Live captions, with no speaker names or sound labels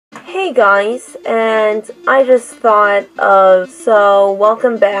Hey guys, and I just thought of,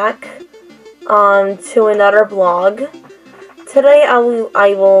 welcome back to another vlog. Today I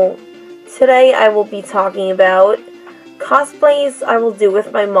will be talking about cosplays I will do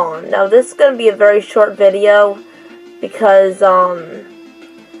with my mom. Now this is going to be a very short video because I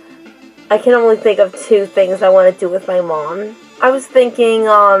can only think of two things I want to do with my mom. I was thinking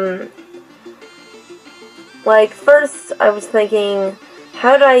first I was thinking,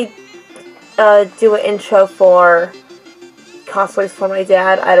 how do I do an intro for cosplays for my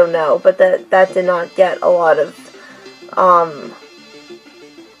dad? I don't know, but that did not get a lot of,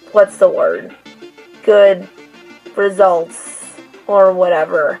 what's the word? Good results, or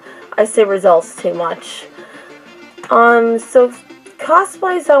whatever. I say results too much. So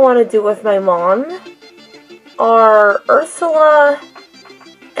cosplays I want to do with my mom are Ursula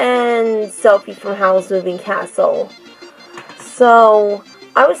and Sophie from Howl's Moving Castle. So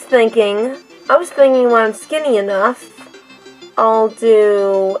I was thinking when I'm skinny enough, I'll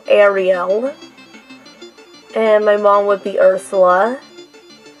do Ariel, and my mom would be Ursula.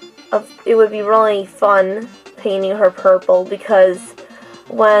 It would be really fun painting her purple, because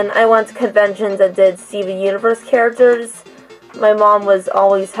when I went to conventions that did Steven Universe characters, my mom was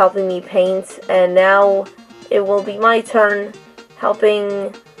always helping me paint, and now it will be my turn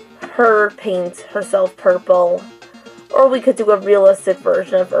helping her paint herself purple. Or we could do a realistic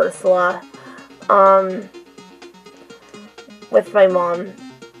version of Ursula with my mom.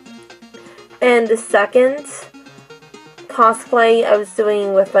 And the second cosplay I was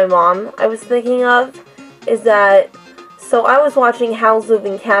doing with my mom, I was thinking of, is that, so I was watching Howl's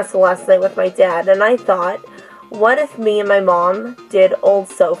Moving Castle last night with my dad, and I thought, what if me and my mom did old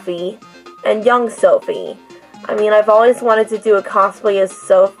Sophie and young Sophie? I mean, I've always wanted to do a cosplay as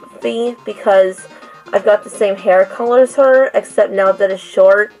Sophie because I've got the same hair color as her, except now that it's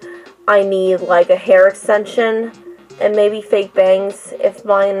short, I need like a hair extension and maybe fake bangs if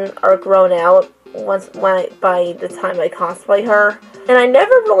mine are grown out by the time I cosplay her. And I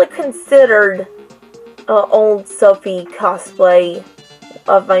never really considered old Sophie cosplay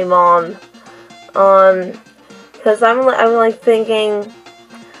of my mom, because I'm like thinking,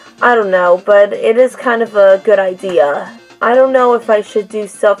 I don't know, but it is kind of a good idea. I don't know if I should do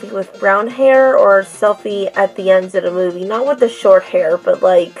Sophie with brown hair or Sophie at the end of the movie. Not with the short hair, but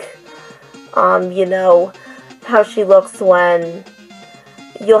like, you know, how she looks when...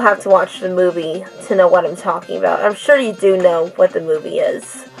 You'll have to watch the movie to know what I'm talking about. I'm sure you do know what the movie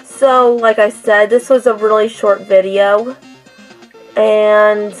is. So, like I said, this was a really short video.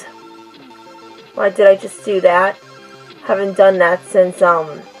 And... why did I just do that? Haven't done that since,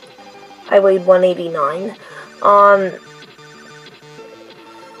 I weighed 189.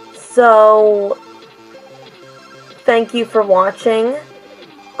 So, thank you for watching.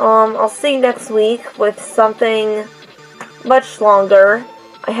 I'll see you next week with something much longer.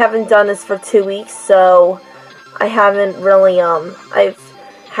 I haven't done this for 2 weeks, so I haven't really,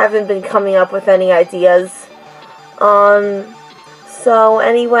 haven't been coming up with any ideas. So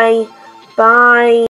anyway, bye.